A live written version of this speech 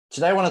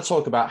Today, I want to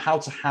talk about how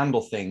to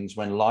handle things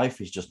when life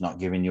is just not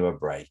giving you a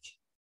break.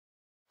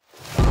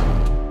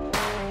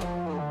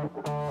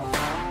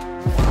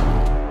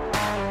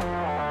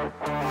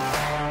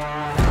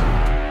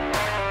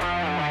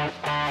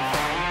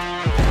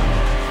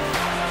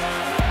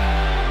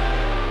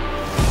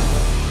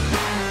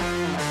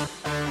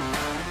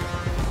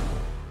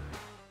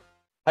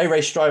 Hey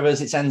race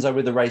drivers, it's Enzo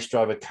with the Race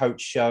Driver Coach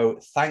Show.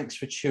 Thanks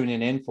for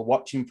tuning in, for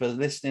watching, for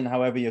listening,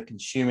 however you're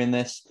consuming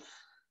this.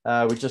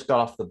 We just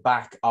got off the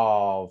back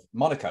of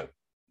Monaco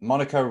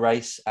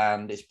race,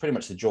 and it's pretty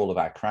much the jewel of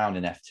our crown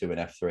in F2 and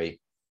F3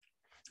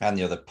 and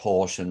the other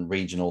Porsche and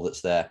regional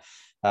that's there.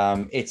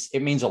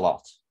 It means a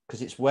lot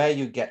because it's where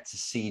you get to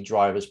see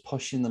drivers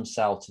pushing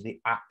themselves to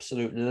the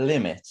absolute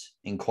limit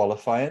in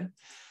qualifying.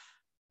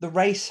 The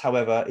race,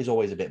 however, is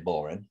always a bit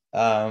boring,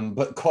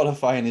 but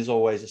qualifying is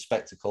always a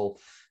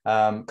spectacle,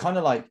 kind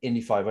of like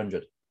Indy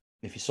 500.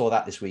 If you saw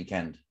that this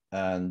weekend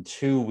and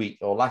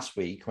last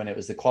week when it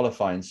was the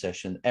qualifying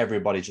session,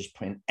 everybody just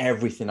putting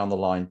everything on the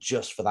line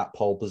just for that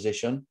pole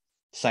position.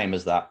 Same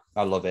as that.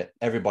 I love it.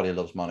 Everybody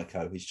loves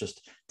Monaco. It's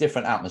just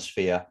different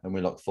atmosphere and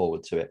we look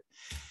forward to it,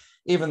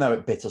 even though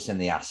it bit us in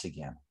the ass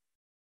again.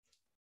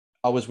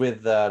 I was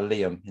with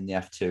Liam in the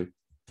F2,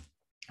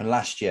 and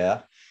last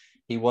year,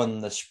 he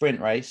won the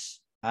sprint race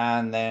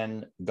and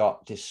then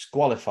got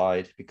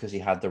disqualified because he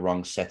had the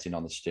wrong setting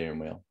on the steering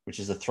wheel, which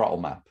is the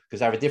throttle map, because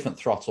they have a different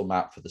throttle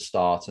map for the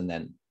start and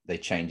then they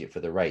change it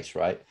for the race,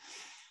 right?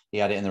 He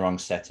had it in the wrong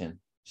setting.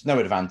 It's no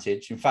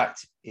advantage. In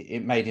fact,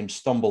 it made him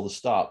stumble the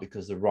start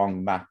because the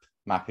wrong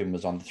mapping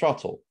was on the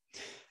throttle.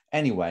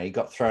 Anyway, he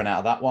got thrown out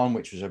of that one,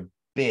 which was a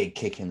big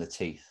kick in the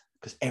teeth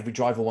because every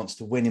driver wants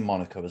to win in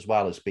Monaco as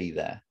well as be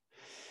there.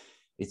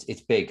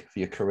 It's big for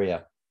your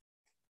career.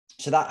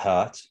 So that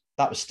hurt.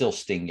 That was still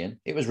stinging.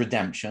 It was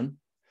redemption.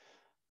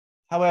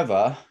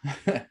 However,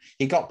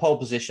 he got pole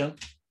position,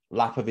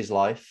 lap of his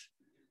life.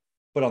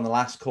 But on the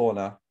last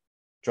corner,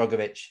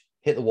 Drogovic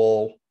hit the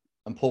wall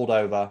and pulled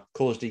over,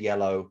 caused a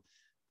yellow.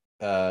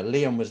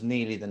 Liam was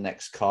nearly the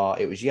next car.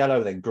 It was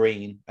yellow, then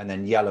green, and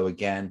then yellow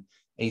again.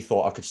 He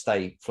thought I could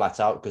stay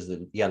flat out because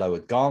the yellow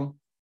had gone.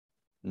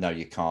 No,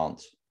 you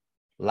can't.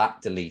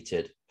 Lap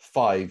deleted,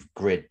 5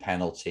 grid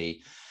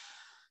penalty.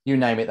 You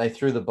name it, they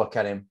threw the book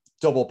at him.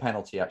 Double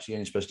penalty, actually,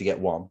 only supposed to get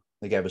one.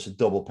 They gave us a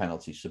double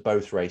penalty, so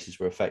both races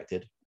were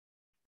affected.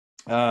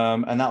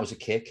 And that was a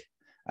kick.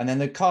 And then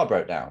the car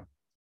broke down.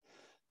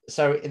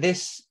 So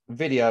this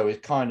video is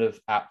kind of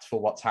apt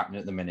for what's happening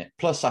at the minute.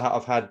 Plus,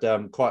 I've had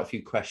quite a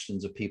few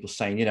questions of people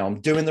saying, you know,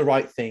 I'm doing the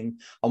right thing.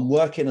 I'm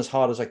working as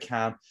hard as I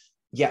can.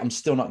 Yet I'm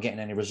still not getting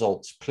any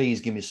results. Please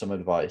give me some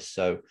advice.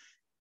 So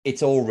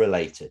it's all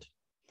related.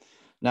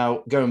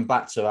 Now, going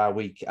back to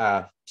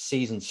our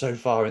season so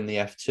far in the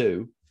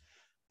F2,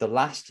 the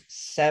last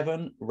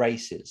 7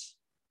 races,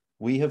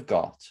 we have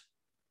got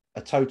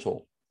a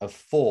total of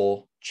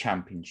 4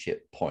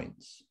 championship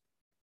points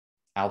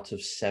out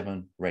of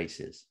 7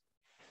 races.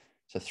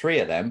 So 3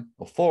 of them,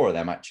 or 4 of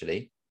them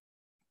actually,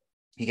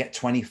 you get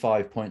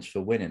 25 points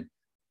for winning.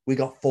 We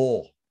got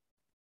 4.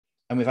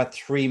 And we've had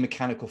 3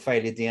 mechanical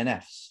failure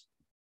DNFs.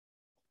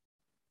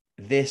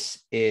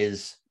 This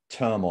is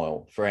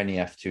turmoil for any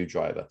F2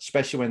 driver,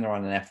 especially when they're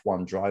on an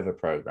F1 driver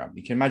program.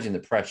 You can imagine the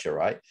pressure,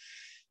 right?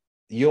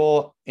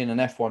 You're in an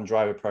F1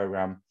 driver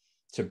program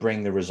to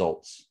bring the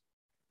results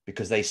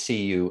because they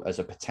see you as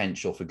a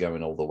potential for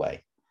going all the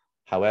way.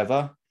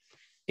 However,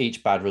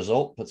 each bad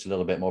result puts a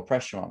little bit more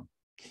pressure on.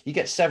 You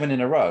get 7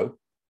 in a row,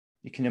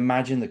 you can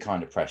imagine the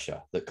kind of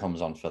pressure that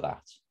comes on for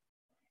that.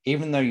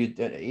 Even though he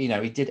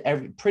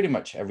did pretty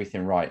much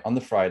everything right on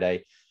the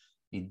Friday,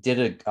 he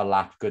did a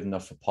lap good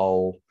enough for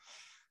pole.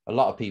 A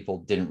lot of people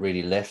didn't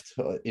really lift,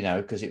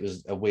 because it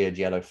was a weird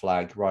yellow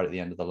flag right at the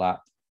end of the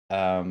lap.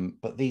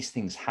 But these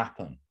things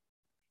happen.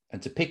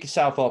 And to pick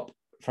yourself up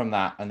from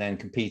that and then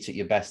compete at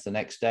your best the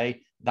next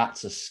day,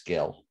 that's a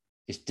skill.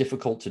 It's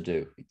difficult to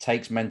do. It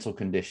takes mental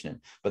conditioning,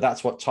 but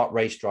that's what top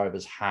race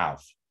drivers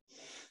have.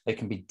 They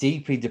can be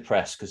deeply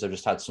depressed because they've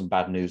just had some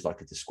bad news,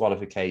 like a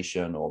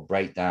disqualification or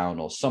breakdown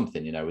or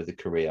something, with the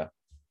career.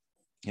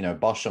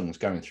 Boschung's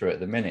going through it at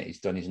the minute.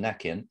 He's done his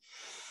neck in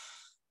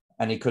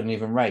and he couldn't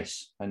even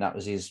race. And that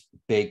was his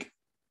big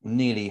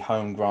nearly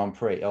home Grand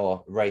Prix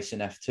or race in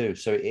F2.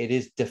 So it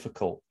is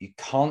difficult. You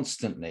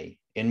constantly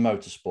in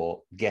motorsport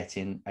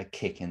getting a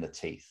kick in the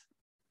teeth.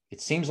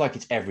 It seems like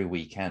it's every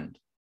weekend.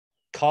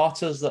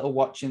 Karters that are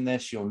watching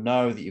this, you'll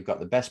know that you've got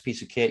the best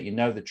piece of kit, you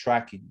know the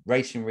track, you're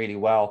racing really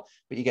well,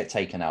 but you get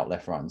taken out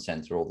left, right, and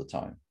center all the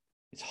time.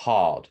 It's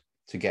hard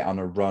to get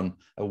on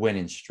a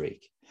winning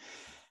streak,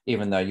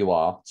 even though you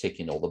are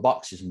ticking all the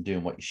boxes and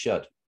doing what you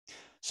should.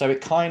 So it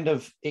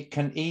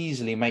can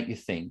easily make you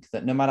think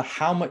that no matter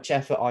how much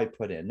effort I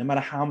put in, no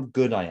matter how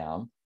good I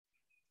am,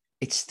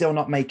 it's still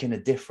not making a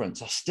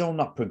difference. I'm still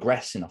not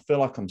progressing. I feel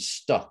like I'm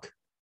stuck.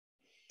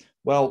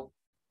 Well,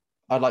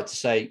 I'd like to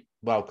say,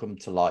 welcome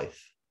to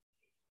life.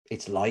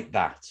 It's like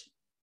that.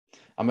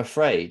 I'm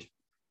afraid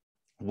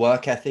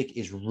work ethic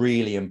is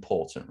really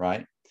important,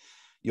 right?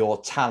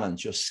 Your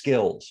talent, your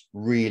skills,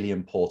 really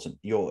important.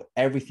 Your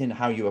everything,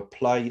 how you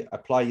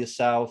apply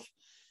yourself,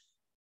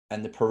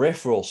 and the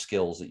peripheral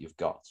skills that you've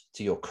got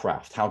to your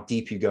craft, how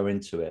deep you go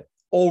into it,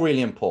 all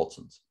really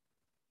important.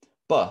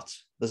 But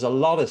there's a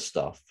lot of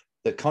stuff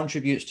that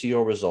contributes to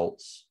your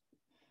results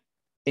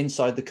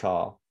inside the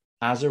car,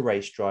 as a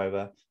race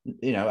driver,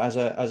 you know, as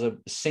a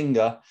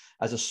singer,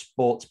 as a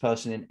sports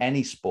person in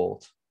any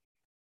sport,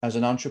 as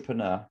an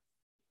entrepreneur.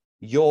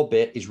 Your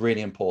bit is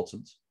really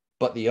important.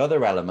 But the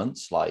other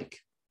elements like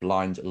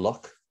blind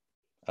luck,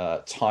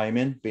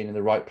 timing, being in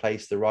the right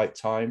place, the right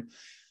time,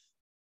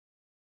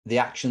 the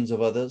actions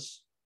of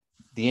others,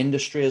 the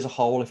industry as a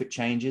whole, if it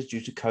changes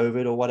due to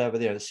COVID or whatever,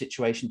 the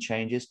situation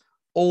changes,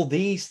 all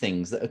these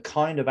things that are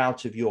kind of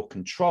out of your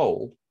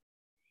control,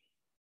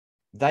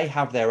 they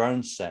have their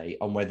own say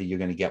on whether you're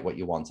going to get what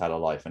you want out of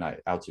life and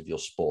out of your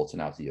sport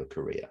and out of your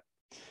career.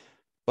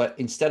 But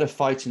instead of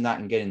fighting that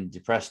and getting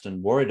depressed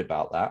and worried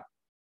about that,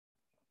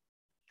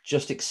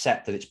 just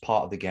accept that it's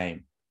part of the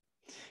game.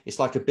 It's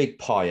like a big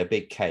pie, a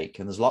big cake,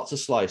 and there's lots of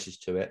slices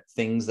to it,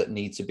 things that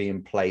need to be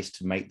in place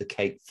to make the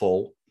cake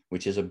full,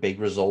 which is a big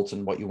result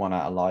in what you want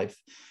out of life.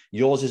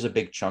 Yours is a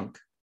big chunk.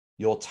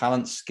 Your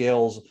talent,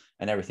 skills,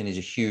 and everything is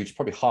a huge,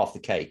 probably half the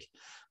cake.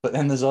 But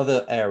then there's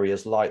other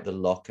areas like the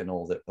luck and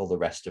all the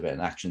rest of it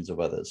and actions of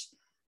others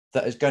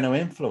that is going to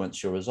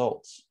influence your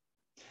results.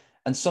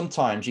 And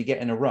sometimes you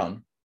get in a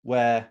run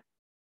where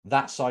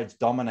that side's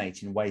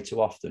dominating way too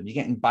often. You're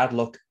getting bad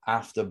luck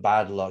after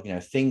bad luck. You know,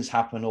 things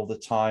happen all the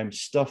time,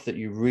 stuff that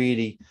you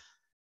really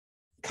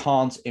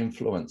can't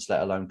influence,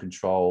 let alone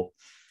control,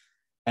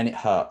 and it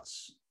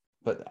hurts.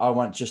 But I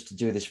want just to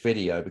do this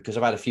video because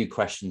I've had a few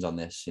questions on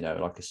this. You know,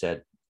 like I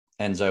said,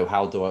 Enzo,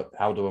 how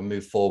do I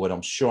move forward?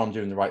 I'm sure I'm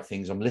doing the right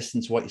things. I'm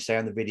listening to what you say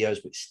on the videos,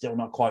 but it's still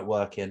not quite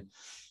working.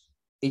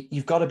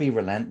 You've got to be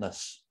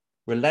relentless,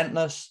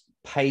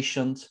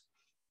 patient,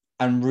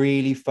 and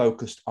really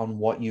focused on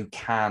what you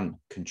can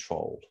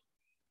control.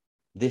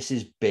 This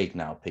is big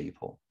now,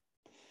 people.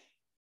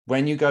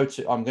 When you go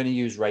to, I'm going to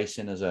use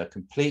racing as a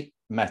complete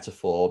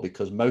metaphor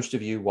because most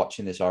of you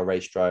watching this are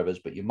race drivers,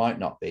 but you might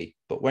not be.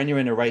 But when you're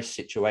in a race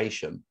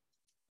situation,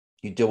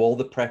 you do all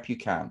the prep you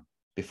can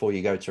before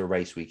you go to a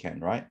race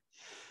weekend, right?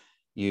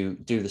 You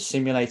do the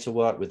simulator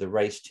work with the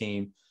race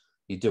team.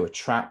 You do a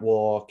track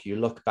walk. You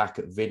look back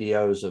at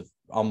videos of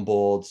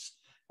onboards.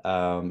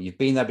 You've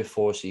been there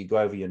before, so you go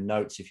over your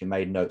notes if you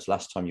made notes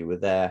last time you were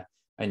there,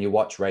 and you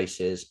watch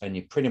races, and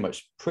you're pretty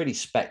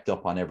specced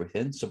up on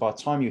everything. So by the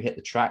time you hit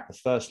the track, the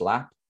first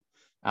lap,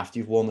 after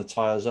you've worn the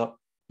tires up,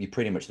 you're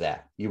pretty much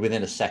there. You're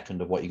within a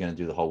second of what you're going to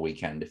do the whole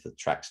weekend if the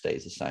track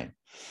stays the same.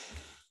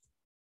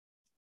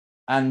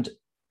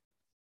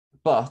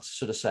 But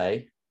so to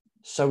say,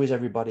 so is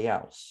everybody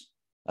else.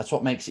 That's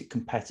what makes it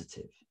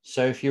competitive.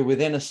 So if you're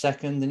within a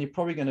second, then you're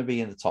probably going to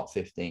be in the top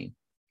 15,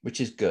 which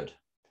is good.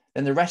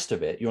 Then the rest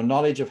of it, your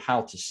knowledge of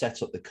how to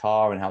set up the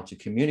car and how to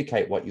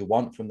communicate what you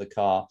want from the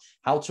car,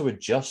 how to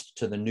adjust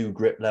to the new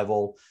grip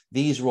level,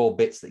 these are all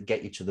bits that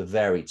get you to the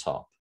very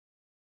top.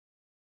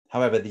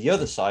 However, the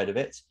other side of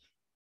it,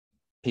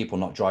 people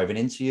not driving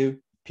into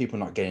you, people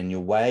not getting in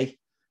your way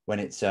when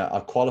it's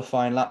a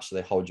qualifying lap, so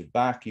they hold you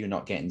back, you're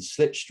not getting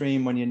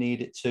slipstream when you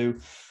need it to,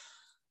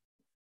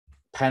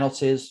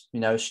 penalties, you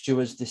know,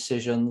 stewards'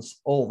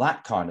 decisions, all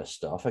that kind of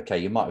stuff. Okay,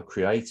 you might have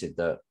created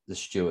the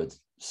steward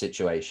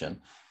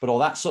situation, but all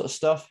that sort of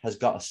stuff has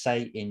got a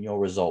say in your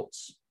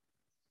results.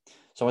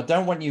 So I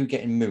don't want you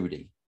getting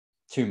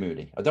too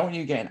moody. I don't want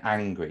you getting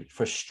angry,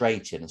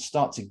 frustrated, and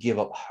start to give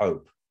up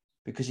hope.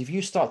 Because if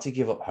you start to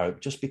give up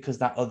hope just because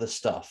that other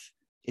stuff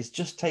is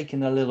just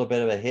taking a little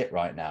bit of a hit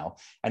right now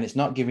and it's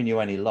not giving you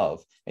any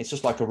love, it's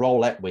just like a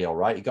roulette wheel,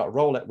 right? You got a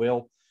roulette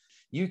wheel,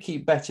 you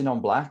keep betting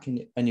on black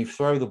and you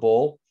throw the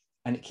ball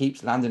and it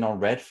keeps landing on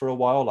red for a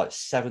while, like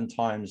 7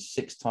 times,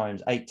 6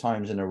 times, 8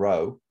 times in a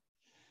row.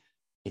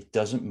 It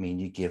doesn't mean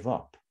you give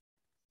up.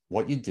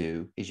 What you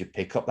do is you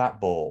pick up that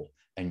ball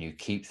and you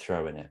keep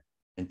throwing it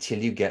until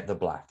you get the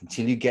black,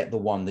 until you get the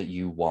one that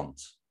you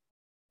want.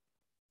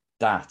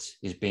 That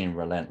is being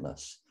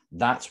relentless.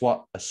 That's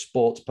what a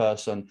sports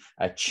person,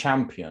 a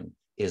champion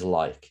is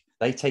like.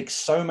 They take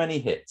so many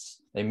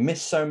hits. They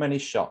miss so many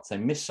shots. They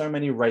miss so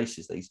many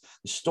races. They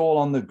stall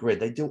on the grid.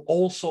 They do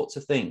all sorts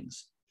of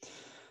things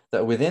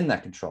that are within their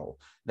control.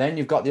 Then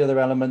you've got the other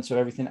elements of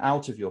everything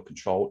out of your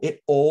control.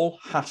 It all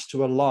has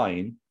to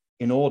align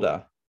in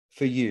order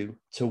for you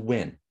to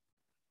win.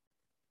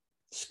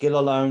 Skill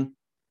alone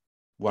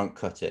won't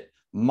cut it.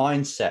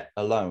 Mindset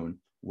alone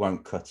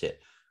won't cut it.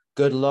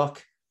 Good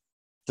luck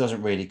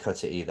doesn't really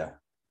cut it either.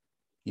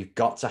 You've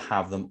got to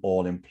have them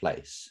all in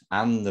place.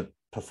 And the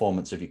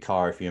performance of your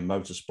car, if you're in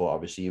motorsport,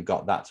 obviously you've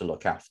got that to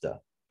look after.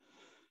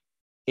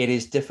 It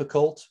is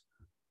difficult,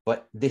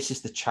 but this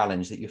is the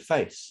challenge that you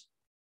face.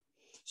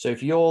 So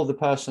if you're the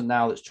person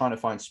now that's trying to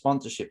find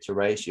sponsorship to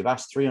race, you've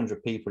asked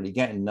 300 people, you're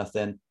getting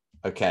nothing.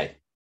 Okay,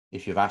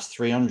 if you've asked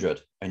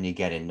 300 and you're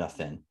getting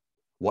nothing,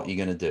 what are you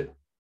going to do?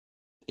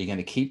 Are you going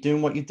to keep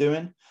doing what you're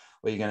doing?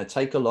 Or are you going to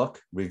take a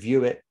look,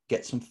 review it,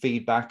 get some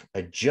feedback,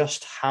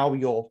 adjust how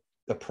you're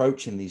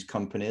approaching these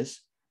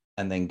companies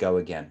and then go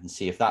again and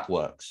see if that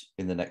works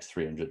in the next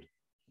 300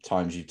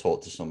 times you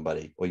talk to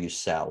somebody or you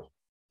sell.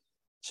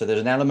 So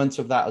there's an element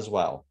of that as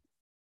well.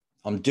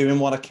 I'm doing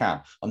what I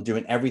can. I'm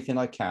doing everything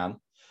I can.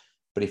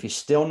 But if you're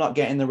still not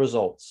getting the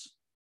results,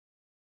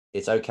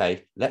 it's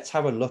okay. Let's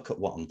have a look at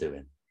what I'm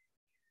doing.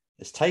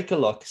 Let's take a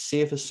look,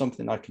 see if there's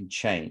something I can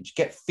change.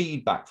 Get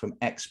feedback from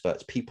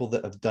experts, people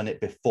that have done it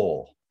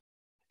before,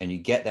 and you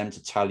get them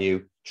to tell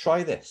you,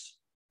 try this.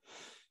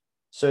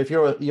 So if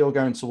you're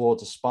going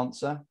towards a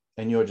sponsor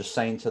and you're just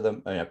saying to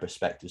them, a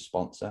prospective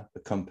sponsor, a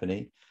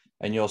company,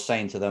 and you're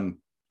saying to them,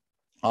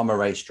 I'm a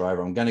race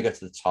driver, I'm going to go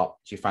to the top.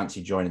 Do you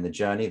fancy joining the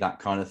journey? That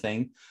kind of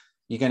thing.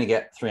 You're going to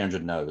get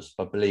 300 no's,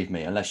 but believe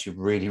me, unless you're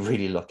really,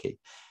 really lucky.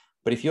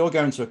 But if you're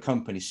going to a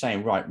company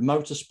saying, right,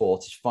 motorsport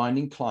is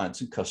finding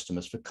clients and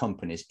customers for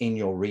companies in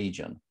your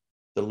region,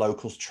 the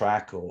locals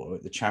track or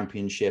the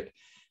championship,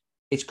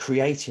 it's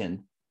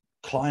creating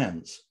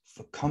clients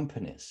for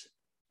companies,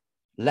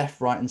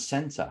 left, right, and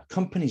center,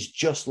 companies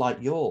just like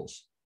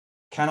yours.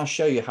 Can I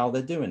show you how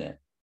they're doing it?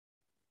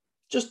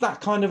 Just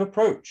that kind of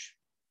approach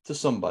to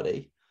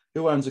somebody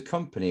who owns a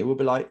company will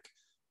be like,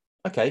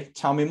 okay,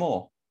 tell me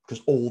more.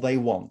 Because all they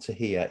want to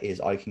hear is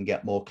I can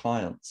get more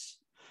clients.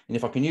 And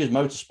if I can use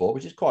motorsport,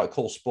 which is quite a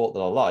cool sport that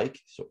I like,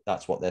 so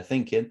that's what they're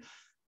thinking.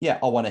 Yeah,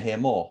 I want to hear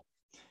more.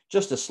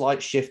 Just a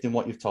slight shift in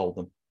what you've told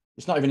them.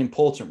 It's not even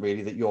important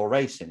really that you're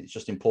racing. It's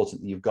just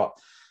important that you've got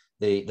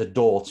the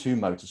door to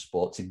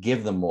motorsport to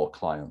give them more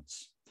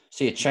clients.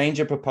 So you change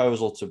your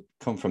proposal to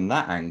come from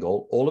that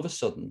angle, all of a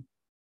sudden,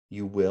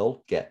 you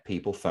will get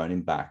people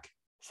phoning back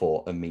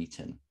for a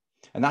meeting.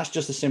 And that's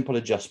just a simple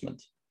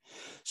adjustment.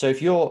 So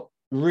if you're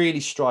really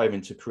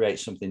striving to create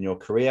something in your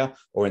career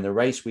or in the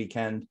race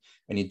weekend,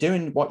 and you're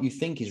doing what you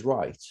think is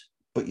right,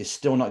 but you're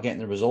still not getting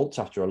the results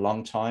after a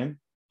long time,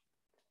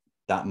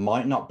 that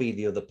might not be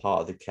the other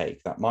part of the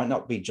cake. That might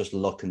not be just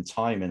luck and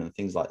timing and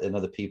things like that in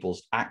other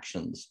people's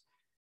actions.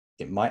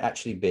 It might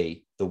actually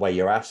be the way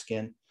you're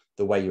asking,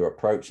 the way you're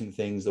approaching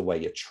things, the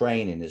way you're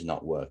training is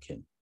not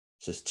working.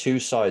 So there's two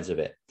sides of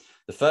it.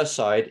 The first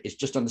side is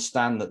just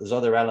understand that there's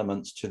other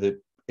elements to the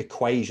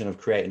equation of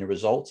creating a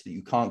result that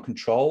you can't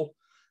control.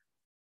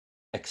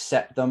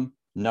 Accept them,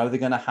 know they're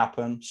going to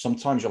happen.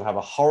 Sometimes you'll have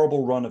a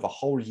horrible run of a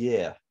whole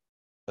year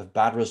of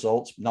bad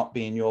results, not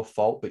being your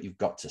fault, but you've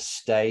got to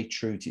stay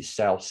true to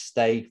yourself,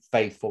 stay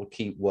faithful,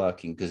 keep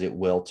working, because it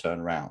will turn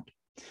around.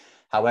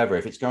 However,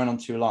 if it's going on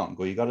too long,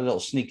 or you've got a little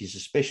sneaky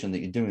suspicion that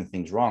you're doing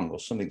things wrong or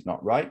something's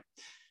not right,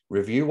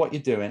 review what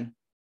you're doing,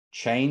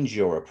 change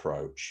your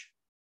approach,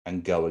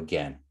 and go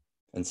again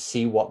and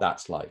see what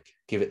that's like.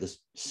 Give it this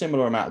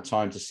similar amount of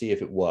time to see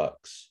if it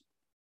works.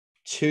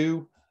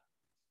 2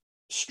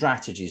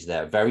 strategies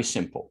there, very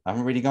simple. I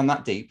haven't really gone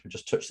that deep, I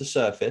just touched the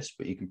surface,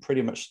 but you can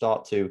pretty much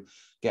start to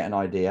get an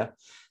idea.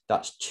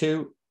 That's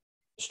 2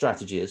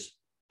 strategies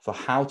for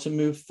how to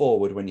move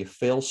forward when you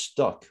feel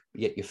stuck,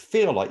 yet you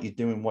feel like you're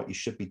doing what you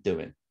should be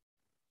doing.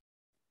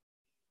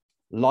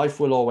 Life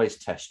will always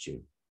test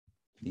you.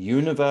 The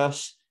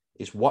universe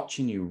is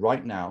watching you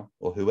right now,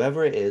 or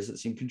whoever it is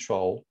that's in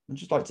control. I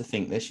just like to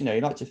think this,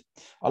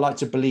 I like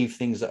to believe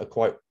things that are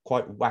quite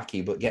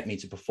wacky, but get me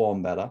to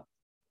perform better.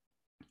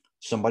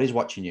 Somebody's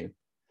watching you.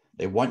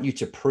 They want you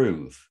to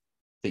prove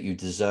that you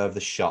deserve the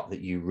shot that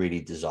you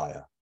really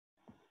desire.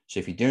 So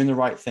if you're doing the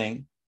right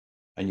thing,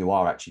 and you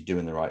are actually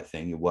doing the right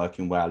thing, you're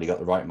working well, you got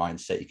the right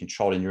mindset, you're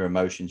controlling your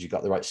emotions, you've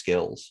got the right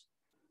skills,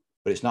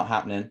 but it's not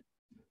happening,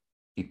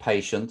 be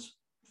patient.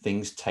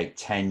 Things take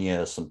 10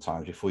 years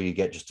sometimes before you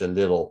get just a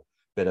little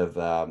bit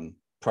of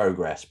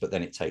progress, but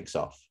then it takes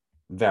off.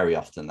 Very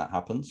often that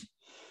happens.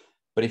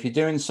 But if you're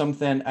doing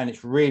something and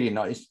it's really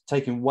not, it's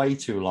taking way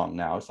too long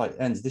now, it's like,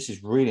 Enz, this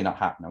is really not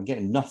happening, I'm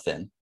getting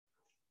nothing.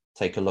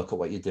 Take a look at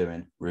what you're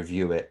doing,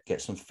 review it,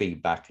 get some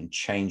feedback and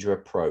change your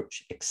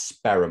approach,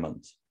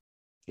 experiment.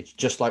 It's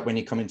just like when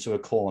you come into a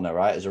corner,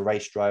 right? As a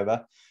race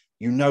driver,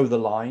 you know the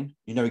line,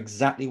 you know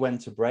exactly when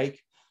to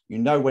brake, you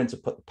know when to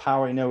put the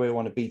power, you know where you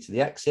want to be to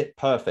the exit,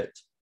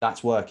 perfect,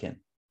 that's working.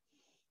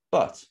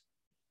 But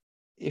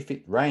if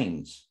it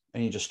rains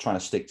and you're just trying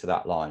to stick to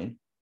that line,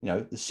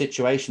 the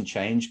situation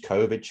changed,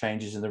 COVID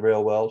changes in the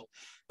real world,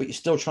 but you're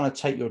still trying to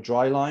take your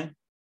dry line,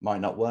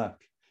 might not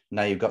work.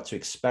 Now you've got to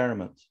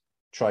experiment.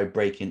 Try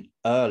braking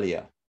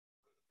earlier,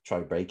 try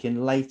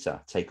braking later,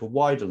 take a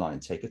wider line,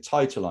 take a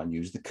tighter line,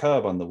 use the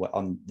curb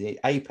on the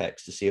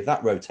apex to see if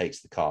that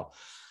rotates the car,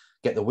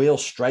 get the wheel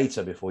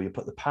straighter before you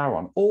put the power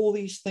on, all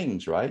these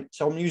things, right?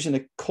 So I'm using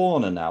a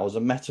corner now as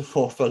a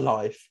metaphor for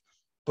life,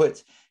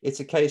 but it's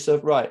a case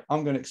of, right,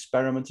 I'm going to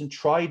experiment and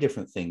try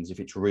different things.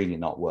 If it's really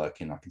not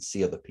working, I can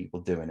see other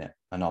people doing it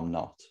and I'm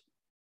not.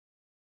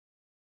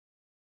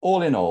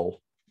 All in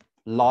all,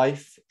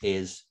 life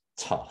is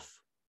tough.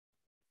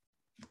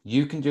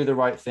 You can do the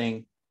right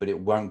thing, but it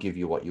won't give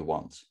you what you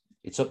want.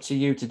 It's up to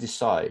you to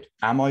decide,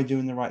 am I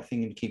doing the right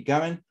thing and keep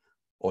going?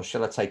 Or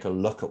shall I take a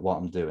look at what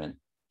I'm doing,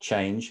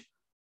 change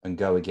and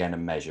go again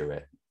and measure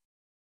it?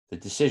 The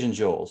decision's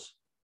yours,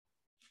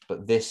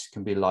 but this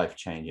can be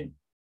life-changing.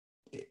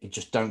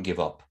 Just don't give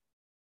up.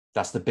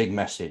 That's the big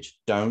message.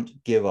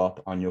 Don't give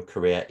up on your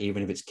career,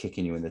 even if it's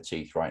kicking you in the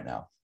teeth right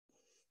now.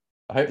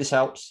 I hope this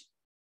helps.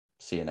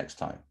 See you next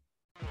time.